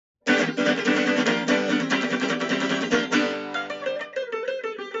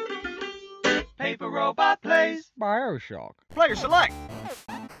robot plays Bioshock. Player select.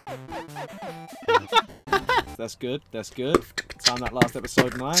 That's good. That's good. Time that last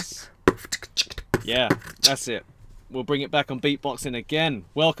episode nice. Yeah, that's it. We'll bring it back on beatboxing again.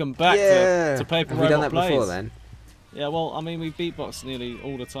 Welcome back to Paper Have Robot we done that Plays. before then? Yeah, well, I mean, we beatbox nearly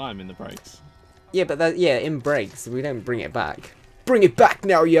all the time in the breaks. Yeah, but that, yeah, in breaks, we don't bring it back. Bring it back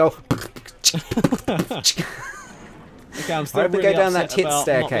now, yo! Okay, I'm still Why don't we really go down that upset tit about not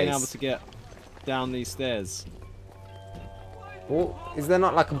being staircase? able to get down these stairs. Well, is there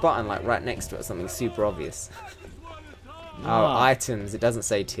not like a button like right next to it or something super obvious? Oh, Nah. items. It doesn't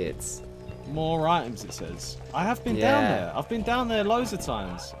say tits. More items, it says. I have been down Yeah. there. I've been down there loads of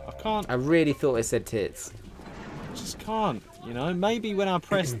times. I can't. I really thought it said tits. Just can't. You know, maybe when I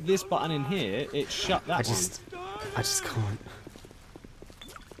press this button in here, it shut that I just can't. one.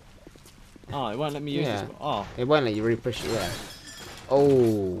 Oh, it won't let me use Yeah. this. Oh, It won't let you re-push it, yeah.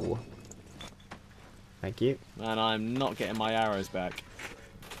 Oh. Thank you. man, I'm not getting my arrows back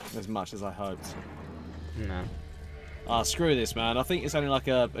as much as I hoped. No. Ah, screw this, man. I think it's only like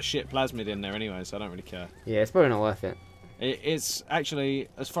a shit plasmid in there anyway, so I don't really care. Yeah, it's probably not worth it. It's actually,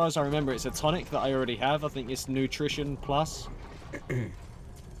 as far as I remember, it's a tonic that I already have. I think it's Nutrition Plus.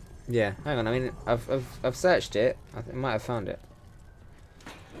 Yeah, hang on. I mean, I've searched it. I might have found it.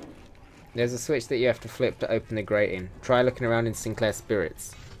 There's a switch that you have to flip to open the grating. Try looking around in Sinclair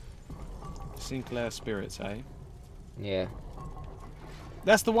Spirits. Sinclair Spirits, eh? Yeah.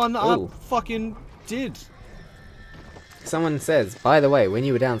 That's the one that Ooh. I fucking did. Someone says, by the way, when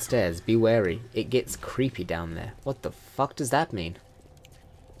you were downstairs, be wary. It gets creepy down there. What the fuck does that mean?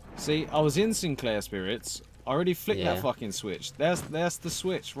 See, I was in Sinclair Spirits. I already flicked Yeah. that fucking switch. There's the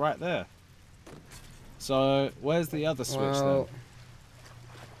switch right there. So, where's the other switch Well, then?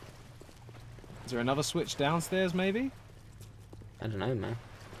 Is there another switch downstairs, maybe? I don't know, man.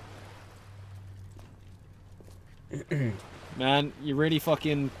 Man, you're really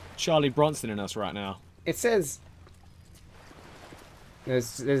fucking Charlie Bronson in us right now. It says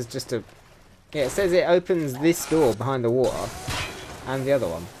there's just a it says it opens this door behind the water and the other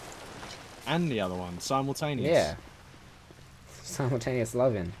one. And the other one, simultaneous. Yeah. Simultaneous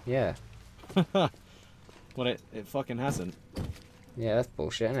loving. Yeah. Well, it fucking hasn't. Yeah, that's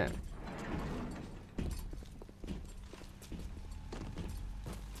bullshit, isn't it?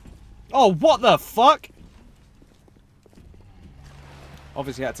 Oh, what the fuck?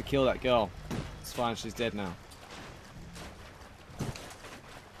 Obviously had to kill that girl. It's fine, she's dead now.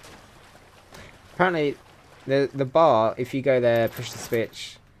 Apparently the bar, if you go there, push the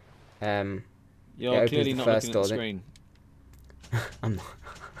switch, it You're opens clearly the not first looking at the door, screen. I'm not.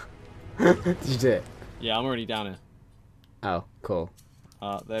 Did you do it? Yeah, I'm already down here. Oh, cool.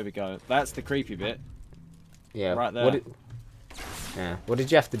 There we go. That's the creepy bit. Yeah. Right there. What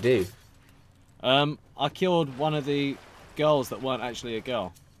did you have to do? I killed one of the girls that weren't actually a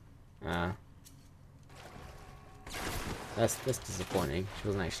girl. That's disappointing. She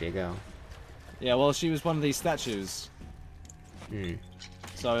wasn't actually a girl. Yeah, well, she was one of these statues. Hmm.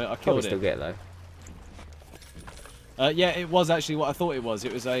 So I Probably killed still it. get it though. Yeah, it was actually what I thought it was.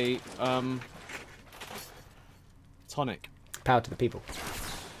 It was a tonic. Power to the people.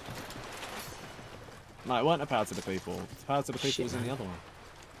 No, it weren't a power to the people. The power to the people Shit, was in man. the other one.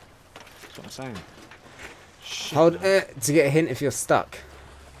 That's what I'm saying. Shit, Hold man. to get a hint if you're stuck.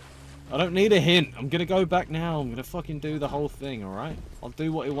 I don't need a hint. I'm gonna go back now. I'm gonna fucking do the whole thing, alright? I'll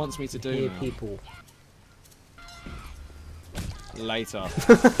do what it wants me to do Hear now. people. Later.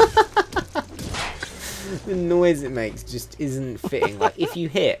 The noise it makes just isn't fitting. Like if you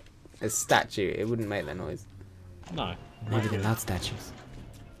hit a statue, it wouldn't make that noise. No. Maybe they're not statues.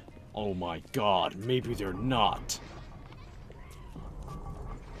 Oh my god, maybe they're not.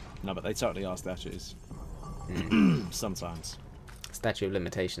 No, but they totally are statues. Sometimes. Statue of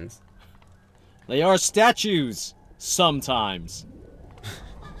limitations. They are statues! Sometimes.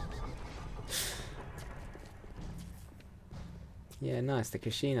 Yeah, nice, the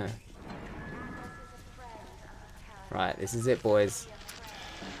casino. Right, this is it, boys.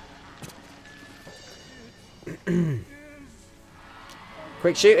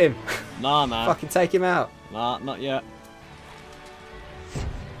 Quick, shoot him! Nah, man. Fucking take him out. Nah, not yet.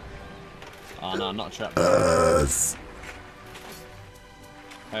 Oh no, not a trap.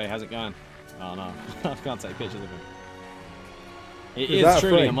 Hey, how's it going? Oh no, I can't take pictures of him. It Is that is a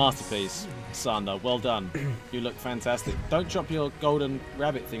truly a frame? masterpiece, Sander. Well done. You look fantastic. Don't drop your golden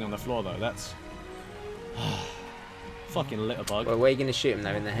rabbit thing on the floor though. That's fucking litterbug. Well, where are you going to shoot him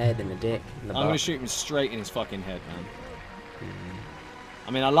though? In the head, in the dick, in the I'm gonna butt? shoot him straight in his fucking head, man.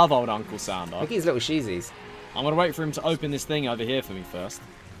 I mean, I love old Uncle Sander. Look at his little sheezies. I'm gonna wait for him to open this thing over here for me first.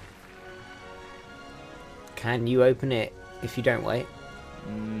 Can you open it if you don't wait?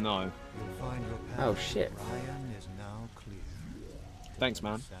 No. Oh shit. Thanks,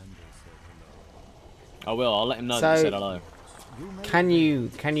 man. I will. I'll let him know So, that you said hello. Can you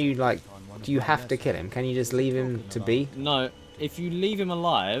like? Do you have to kill him? Can you just leave him to be? No. If you leave him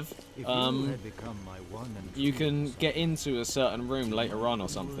alive, you can get into a certain room later on or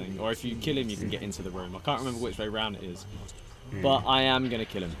something. Or if you kill him, you can get into the room. I can't remember which way round it is. But I am gonna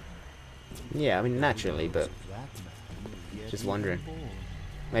kill him. Yeah, I mean naturally, but just wondering.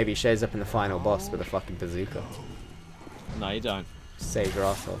 Maybe he shows up in the final boss with a fucking bazooka. No, you don't. Save your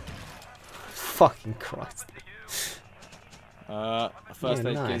asshole. Fucking Christ. First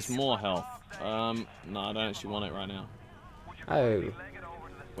aid nice. gives more health. No, I don't actually want it right now. Oh.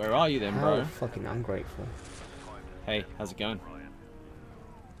 Where are you then, How bro? fucking ungrateful. Hey, how's it going?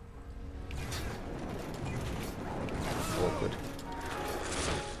 Awkward.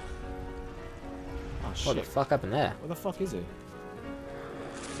 Oh What shit. the fuck happened there? Where the fuck is he?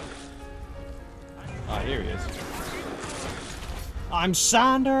 Ah, here he is. I'm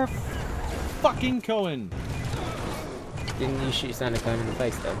Sander fucking Cohen. Didn't you shoot Sander Cohen in the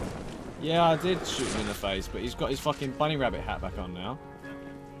face though? Yeah, I did shoot him in the face, but he's got his fucking bunny rabbit hat back on now.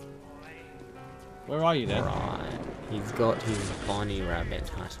 Where are you then? Right. He's got his bunny rabbit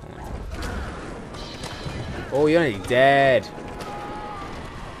hat on. Oh, you're nearly dead.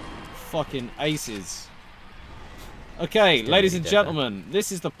 Fucking aces. Okay, ladies and gentlemen,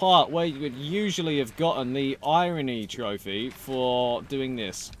 this is the part where you would usually have gotten the irony trophy for doing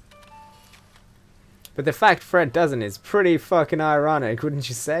this. But the fact Fred doesn't is pretty fucking ironic, wouldn't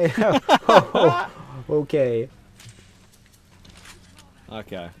you say? Oh, okay.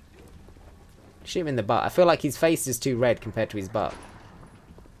 Okay. Shoot him in the butt. I feel like his face is too red compared to his butt.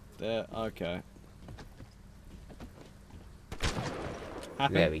 There, okay.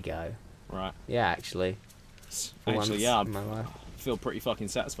 Happy? There we go. Right. Yeah, actually. For Actually, once yeah, in my life. I feel pretty fucking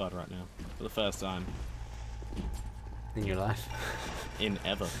satisfied right now. For the first time. In your life. In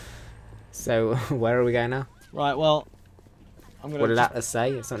ever. So, where are we going now? Right, well, I'm What did gonna Atlas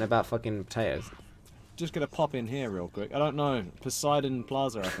say? It's something about fucking potatoes. just gonna pop in here real quick. I don't know. Poseidon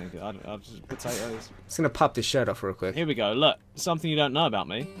Plaza, I think. I just potatoes. Just gonna pop this shirt off real quick. Here we go. Look, something you don't know about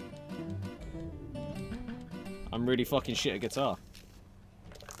me. I'm really fucking shit at guitar.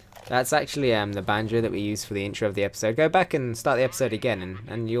 That's actually the banjo that we used for the intro of the episode. Go back and start the episode again,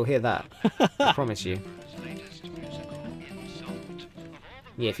 and you'll hear that. I promise you.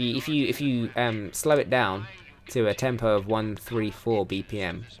 Yeah, if you slow it down to a tempo of 134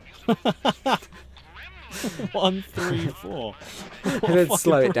 BPM. 134. And then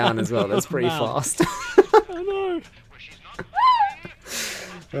slow it down as well. That's pretty fast. I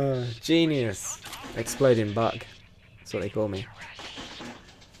know. Genius. Exploding bug. That's what they call me.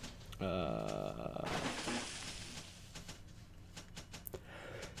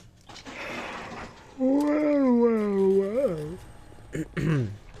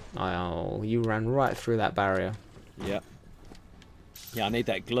 Oh, you ran right through that barrier. Yeah. Yeah, I need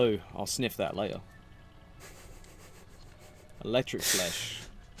that glue. I'll sniff that later. Electric flesh.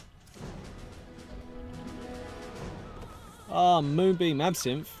 Ah, Moonbeam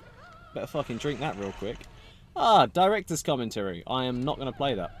Absinthe. Better fucking drink that real quick. Ah, director's commentary. I am not going to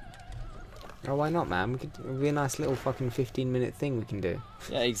play that. Oh, why not, man? It'll be a nice little fucking 15-minute thing we can do.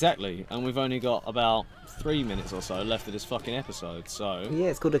 Yeah, exactly. And we've only got about 3 minutes or so left of this fucking episode, so... Yeah,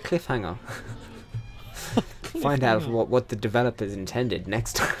 it's called a cliffhanger. Find out what the developers intended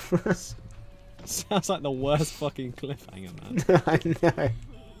next time. Sounds like the worst fucking cliffhanger, man. I know.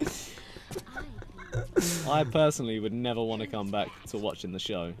 I personally would never want to come back to watching the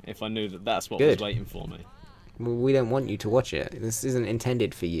show if I knew that that's what Good. was waiting for me. Well, we don't want you to watch it. This isn't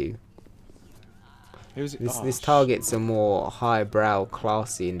intended for you. Who's it? This targets a more highbrow,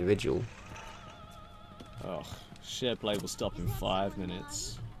 classy individual. Oh, share play will stop in 5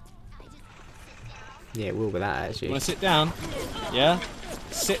 minutes. Yeah, it will with that, actually. You want to sit down? Yeah?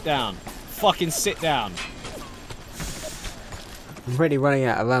 Sit down. Fucking sit down. I'm already running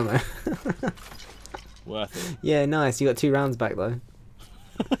out of ammo. Worth it. Yeah, nice. You got 2 rounds back, though.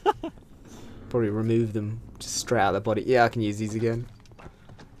 Probably remove them just straight out of the body. Yeah, I can use these again.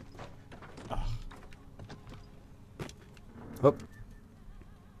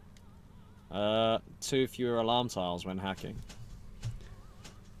 Oh. 2 fewer alarm tiles when hacking.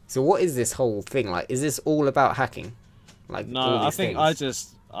 So what is this whole thing like? Is this all about hacking? Like No, all these I think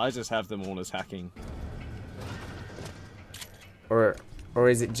things? I just have them all as hacking. Or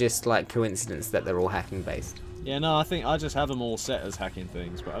is it just like coincidence that they're all hacking based? Yeah, no, I think I just have them all set as hacking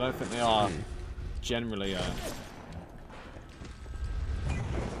things, but I don't think they are generally.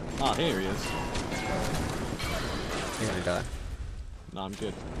 Ah, here he is. You're gonna die. No, I'm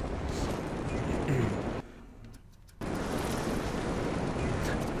good.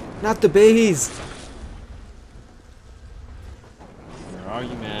 Not the bees! Where are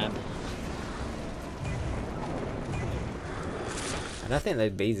you, man? I don't think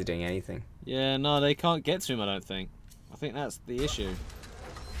the bees are doing anything. Yeah, no, they can't get to him, I don't think. I think that's the issue.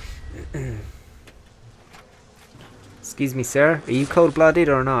 Excuse me, sir. Are you cold-blooded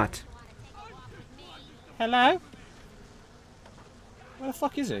or not? Hello? Where the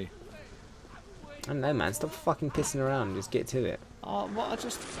fuck is he? I don't know, man. Stop fucking pissing around. Just get to it. Oh, what? I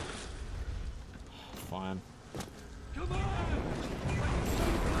just... Fine.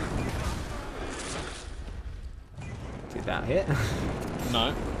 Did that hit?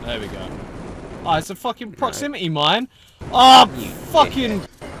 No. There we go. Oh, it's a fucking proximity mine. Oh, fucking...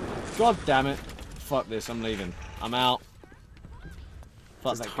 God damn it. Fuck this. I'm leaving. I'm out.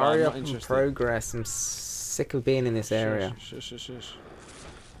 Fuck Just that guy. hurry I'm up not and interested. progress. I'm sick of being in this area. Shush, shush, shush, shush.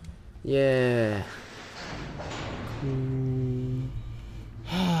 Yeah.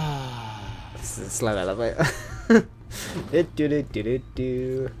 This is a slow elevator.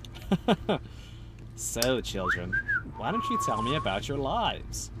 So, children, why don't you tell me about your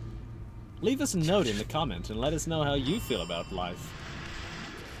lives? Leave us a note in the comment and let us know how you feel about life.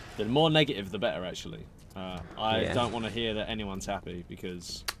 The more negative, the better, actually. I don't want to hear that anyone's happy,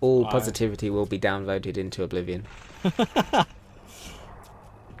 because... All positivity will be downvoted into oblivion.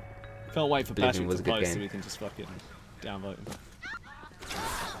 Can't wait for Oblivion Patrick was to a good post game. so we can just fucking downvote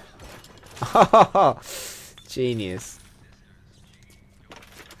him. Genius.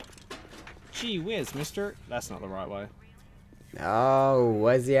 Gee whiz, mister. That's not the right way. Oh,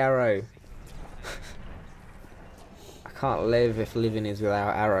 where's the arrow? I can't live if living is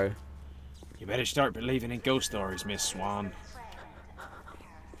without arrow. You better start believing in ghost stories, Miss Swan.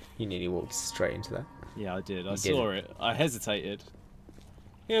 You nearly walked straight into that. Yeah, I did. I You saw it. I hesitated.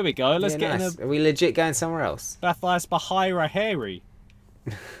 Here we go. Let's get nice. in a Are we legit going somewhere else? Bathis Bahira Harry.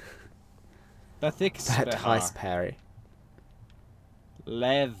 Bathix Bathis Parry.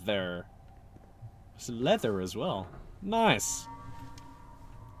 Leather. It's leather as well. Nice.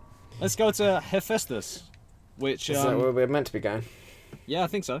 Let's go to Hephaestus, which Is that where we're meant to be going? yeah, I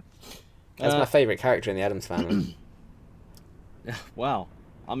think so. That's my favourite character in the Addams Family. Wow.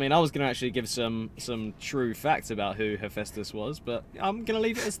 I mean, I was going to actually give some true facts about who Hephaestus was, but I'm going to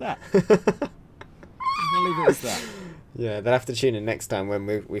leave it as that. I'm going to leave it as that. Yeah, they'll have to tune in next time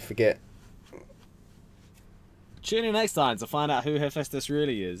when we forget. Tune in next time to find out who Hephaestus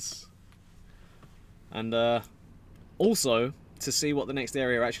really is. And also to see what the next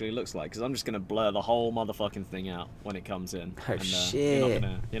area actually looks like, because I'm just going to blur the whole motherfucking thing out when it comes in. Oh, and, shit.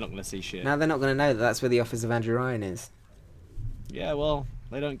 You're not gonna see shit. Now they're not going to know that that's where the office of Andrew Ryan is. Yeah, well,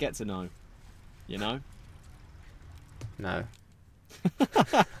 they don't get to know. You know? No.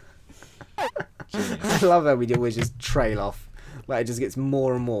 I love how we always just trail off. Like, it just gets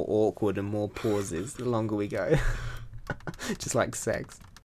more and more awkward and more pauses the longer we go. Just like sex.